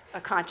awakened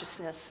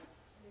consciousness,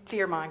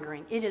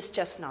 fear-mongering. It is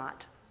just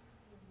not.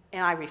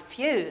 And I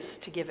refuse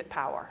to give it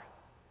power.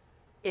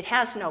 It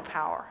has no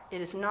power.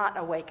 It is not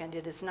awakened.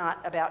 It is not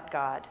about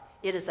God.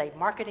 It is a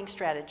marketing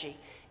strategy,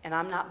 and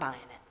I'm not buying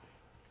it.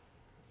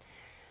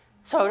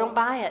 So don't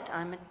buy it.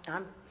 I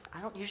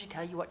don't usually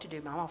tell you what to do,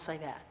 but I won't say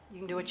that. You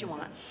can do what you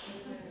want.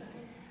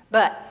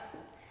 But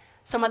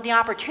so what the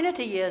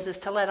opportunity is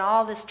to let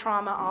all this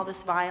trauma, all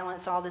this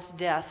violence, all this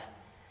death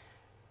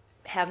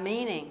have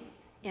meaning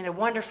in a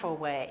wonderful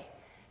way,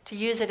 to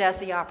use it as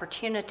the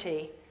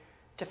opportunity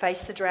to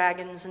face the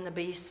dragons and the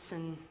beasts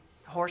and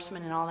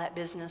horsemen and all that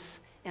business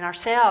in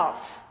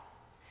ourselves.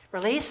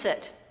 Release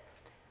it.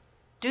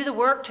 Do the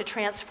work to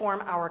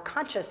transform our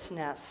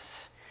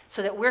consciousness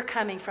so that we're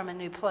coming from a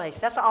new place.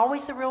 That's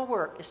always the real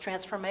work, is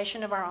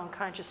transformation of our own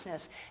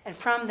consciousness. And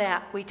from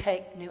that, we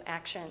take new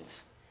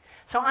actions.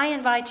 So I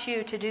invite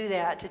you to do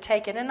that, to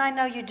take it. And I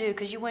know you do,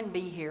 because you wouldn't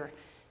be here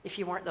if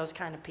you weren't those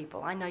kind of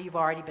people. I know you've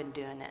already been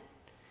doing it.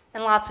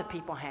 And lots of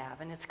people have,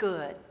 and it's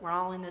good. We're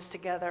all in this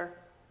together.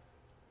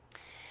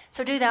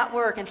 So do that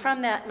work, and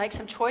from that, make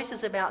some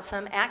choices about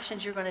some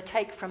actions you're going to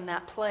take from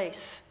that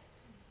place.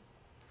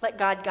 Let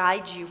God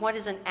guide you. What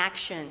is an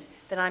action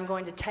that I'm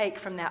going to take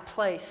from that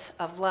place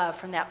of love,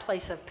 from that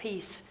place of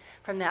peace,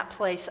 from that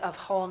place of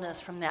wholeness,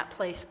 from that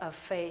place of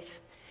faith,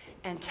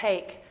 and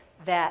take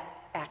that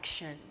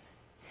action.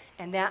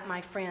 And that, my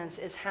friends,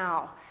 is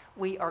how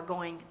we are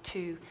going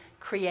to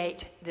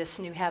create this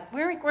new heaven.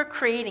 We're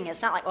creating it.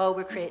 It's not like, oh,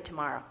 we'll create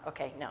tomorrow.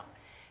 Okay, no.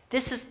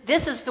 This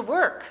is the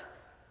work.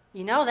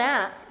 You know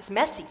that. It's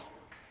messy.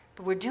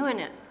 But we're doing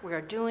it. We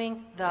are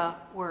doing the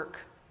work.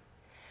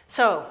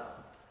 So,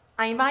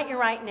 I invite you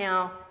right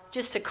now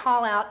just to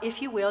call out,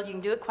 if you will. You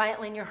can do it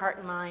quietly in your heart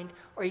and mind,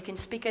 or you can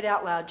speak it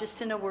out loud,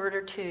 just in a word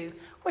or two.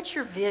 What's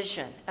your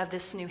vision of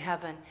this new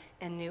heaven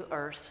and new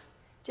earth?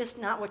 Just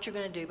not what you're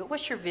going to do, but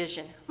what's your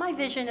vision? My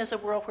vision is a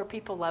world where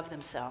people love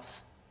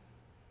themselves.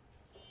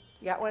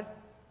 You got one,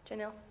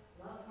 Janelle?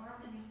 Love,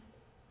 harmony,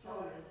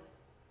 joy,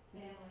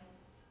 family,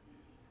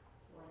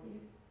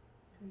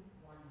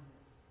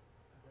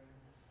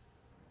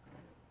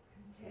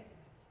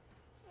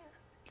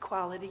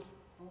 Equality,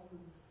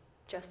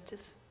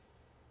 justice.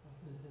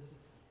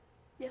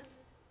 Yes.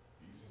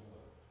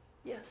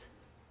 Yes.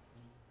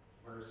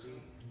 Mercy.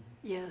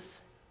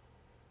 Yes.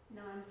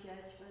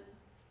 non-judgment,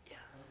 Yes.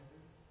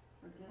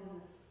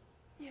 forgiveness.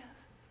 Yes.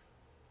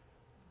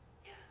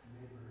 Yes.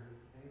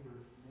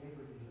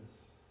 Neighborliness.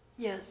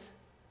 Yes.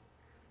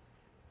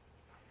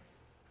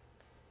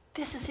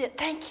 This is it.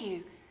 Thank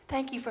you.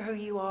 Thank you for who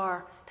you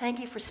are. Thank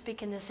you for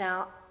speaking this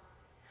out.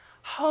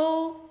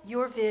 Hold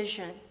your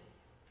vision.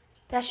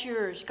 That's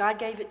yours. God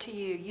gave it to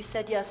you. You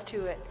said yes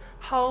to it.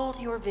 Hold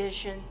your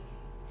vision.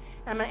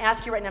 I'm going to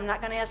ask you right now, I'm not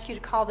going to ask you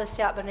to call this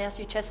out, but I'm going to ask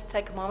you just to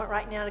take a moment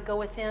right now to go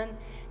within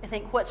and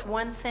think, what's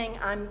one thing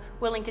I'm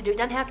willing to do? It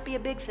doesn't have to be a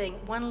big thing.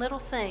 One little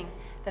thing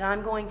that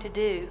I'm going to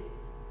do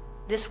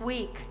this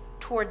week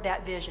toward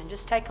that vision.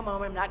 Just take a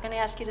moment. I'm not going to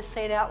ask you to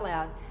say it out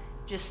loud.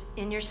 Just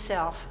in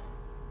yourself,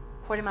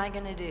 what am I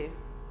going to do?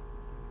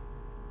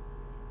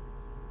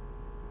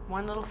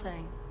 One little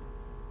thing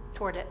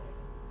toward it.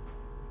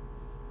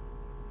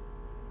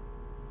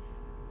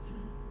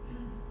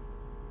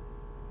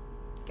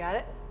 Got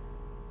it?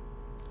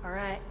 All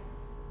right.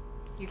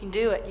 You can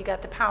do it. You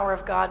got the power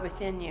of God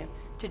within you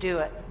to do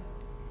it.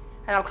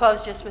 And I'll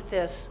close just with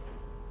this.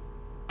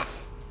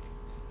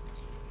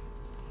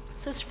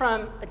 This is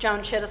from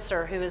Joan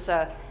Chittister, who is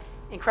an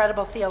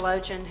incredible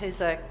theologian,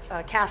 who's a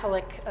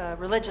Catholic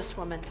religious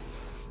woman,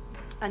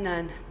 a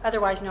nun,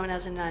 otherwise known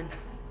as a nun.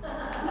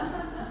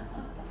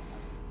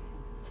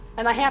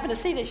 And I happened to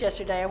see this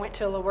yesterday. I went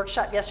to a little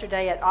workshop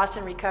yesterday at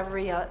Austin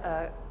Recovery,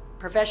 a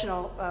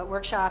professional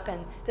workshop,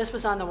 and this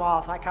was on the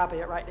wall, so I copied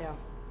it right now.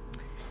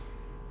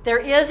 There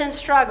is in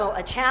struggle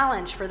a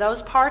challenge for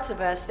those parts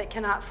of us that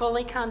cannot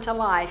fully come to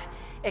life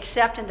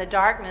except in the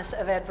darkness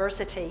of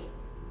adversity.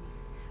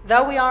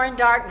 Though we are in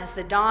darkness,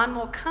 the dawn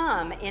will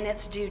come in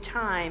its due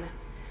time.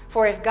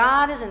 For if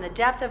God is in the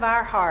depth of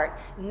our heart,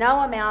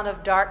 no amount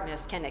of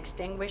darkness can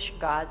extinguish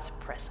God's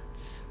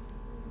presence.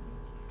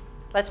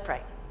 Let's pray.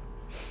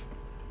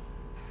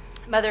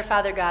 Mother,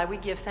 Father God, we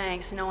give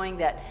thanks knowing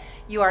that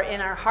you are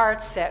in our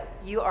hearts, that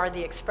you are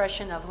the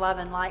expression of love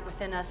and light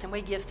within us, and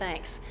we give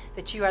thanks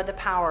that you are the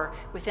power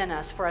within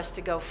us for us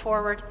to go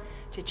forward,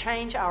 to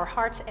change our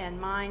hearts and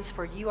minds,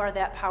 for you are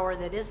that power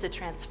that is the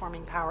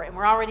transforming power, and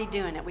we're already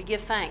doing it. We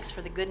give thanks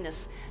for the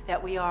goodness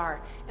that we are,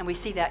 and we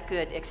see that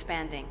good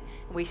expanding.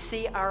 We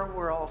see our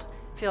world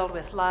filled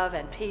with love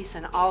and peace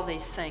and all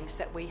these things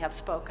that we have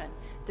spoken,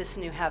 this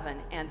new heaven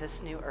and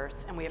this new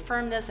earth. And we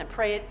affirm this and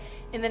pray it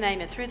in the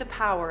name and through the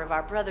power of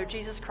our brother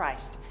Jesus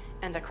Christ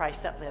and the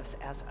Christ that lives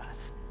as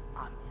us.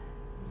 Amen.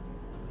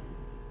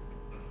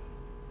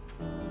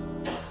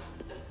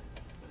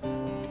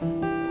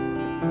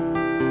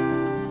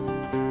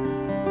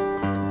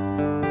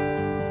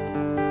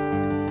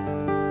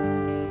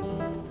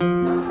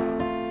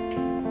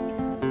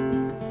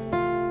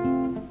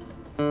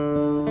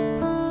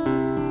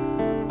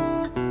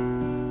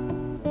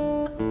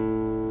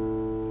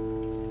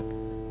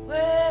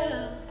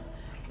 Well,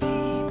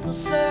 people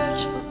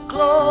search for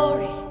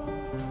glory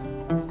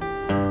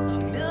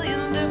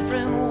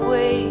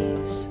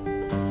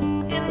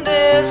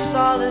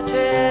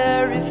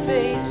solitary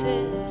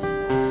faces,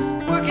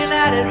 working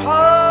at it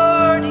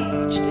hard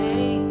each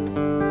day.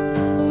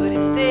 But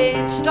if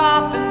they'd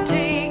stop and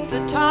take the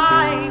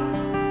time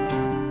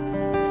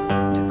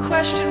to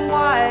question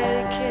why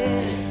they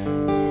care,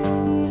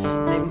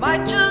 they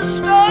might just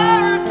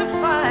start to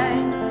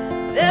find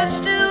there's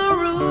still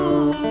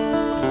room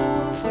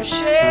for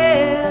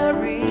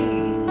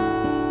sharing.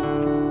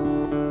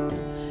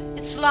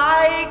 It's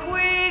like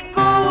we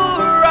go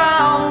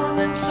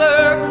around in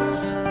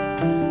circles,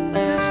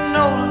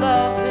 no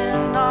love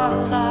in our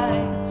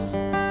lives,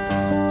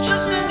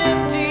 just an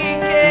empty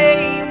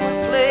game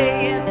we're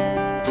playing.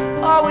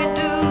 All we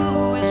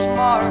do is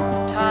mark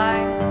the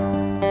time,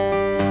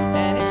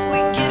 and if we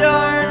get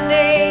our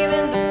name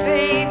in the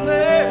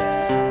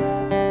papers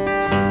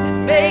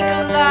and make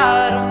a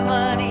lot of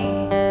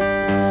money,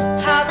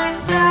 have we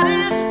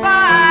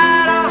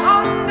satisfied our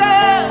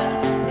hunger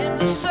in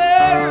the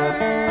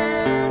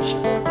search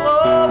for glory?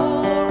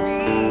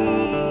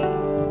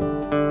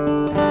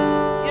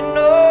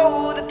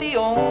 The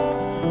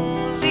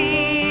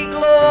only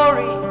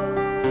glory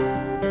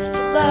is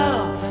to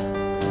love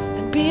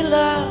and be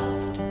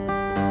loved.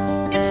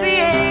 It's the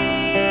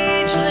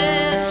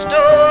ageless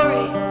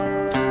story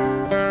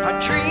our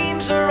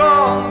dreams are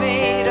all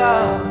made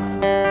of,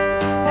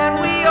 and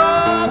we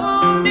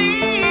all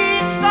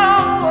need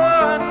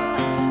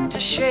someone to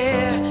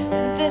share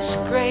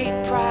this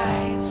great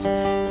prize.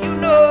 You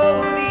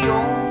know the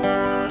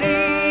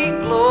only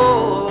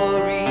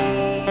glory.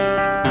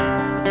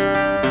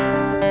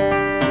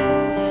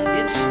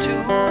 It's to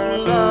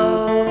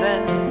love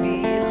and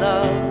be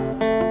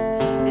loved.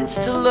 It's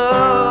to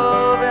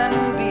love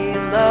and be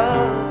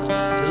loved.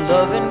 To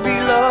love and be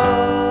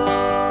loved.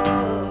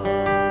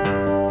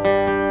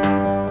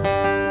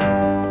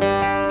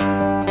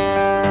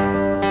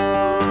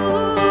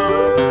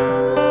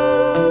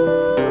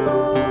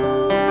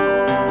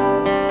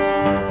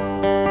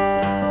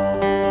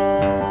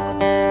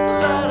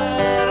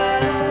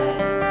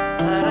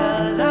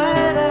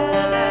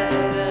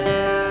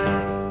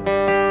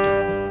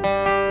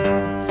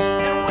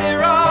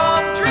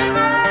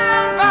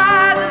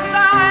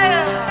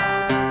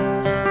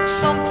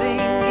 Something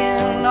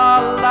in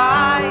our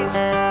lives,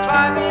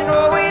 climbing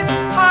always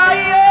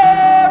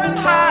higher and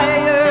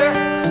higher,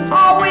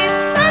 always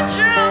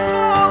searching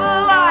for the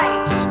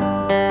light.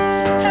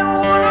 And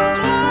what a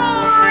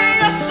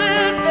glorious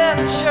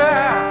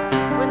adventure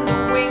when the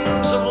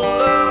wings of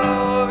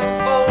love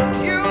enfold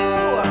you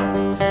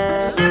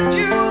and lift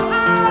you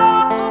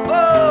up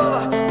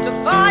above to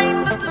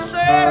find that the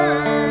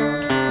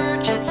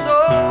search is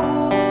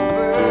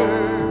over.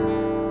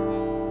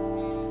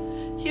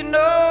 You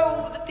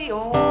know that the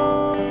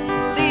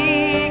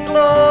only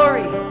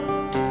glory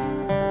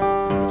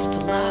is to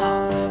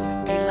love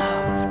and be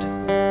loved.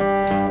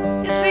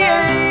 It's the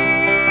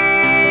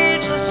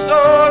ageless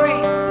story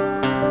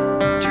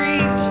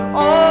dreams are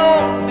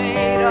all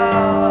made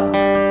of,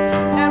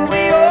 and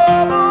we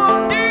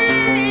all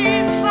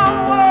need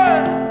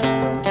someone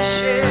to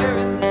share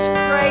in this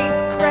great,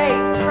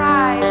 great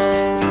prize.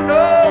 You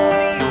know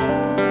the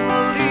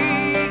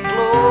only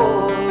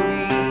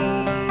glory.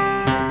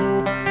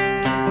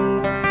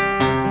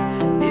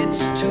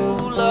 It's to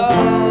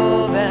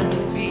love and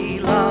be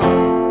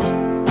loved.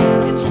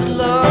 It's to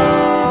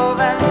love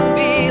and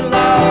be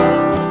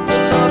loved. To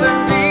love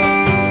and be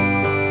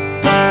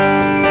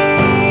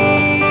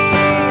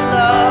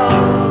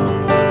loved.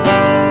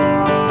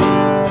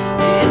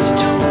 It's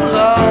to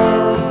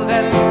love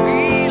and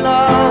be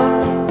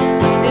loved.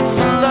 It's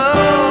to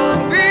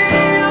love and be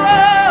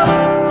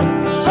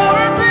loved. To love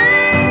and be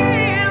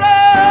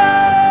loved.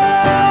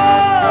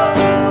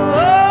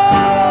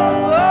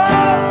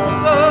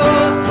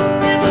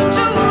 It's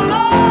to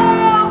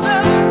love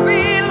and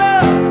be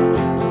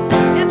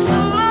loved. It's to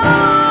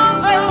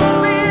love and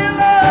be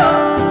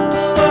loved.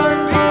 To love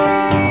and be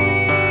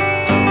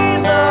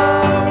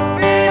loved.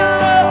 Be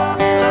loved,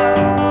 be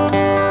loved.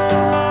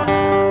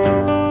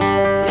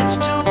 It's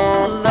to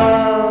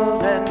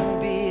love and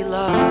be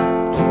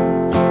loved.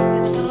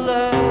 It's to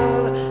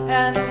love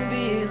and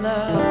be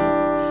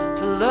loved.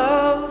 To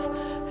love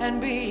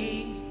and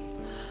be